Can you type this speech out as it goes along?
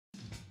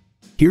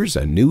Here's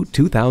a new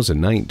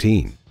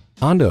 2019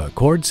 Honda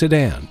Accord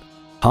Sedan.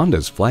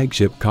 Honda's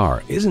flagship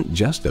car isn't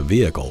just a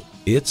vehicle,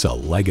 it's a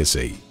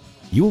legacy.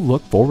 You'll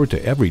look forward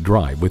to every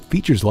drive with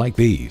features like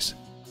these: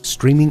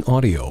 streaming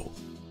audio,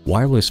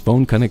 wireless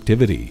phone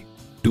connectivity,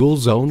 dual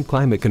zone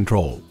climate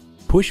control,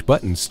 push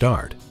button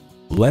start,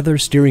 leather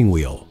steering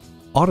wheel,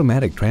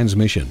 automatic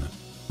transmission,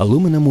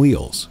 aluminum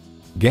wheels,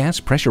 gas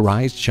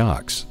pressurized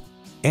shocks,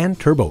 and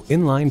turbo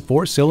inline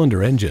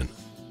 4-cylinder engine.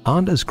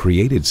 Honda's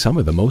created some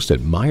of the most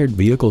admired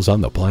vehicles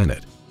on the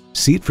planet.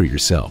 See it for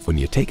yourself when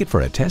you take it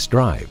for a test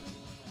drive.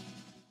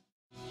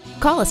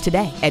 Call us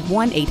today at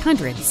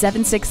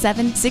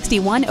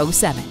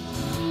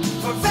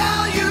 1-800-767-6107.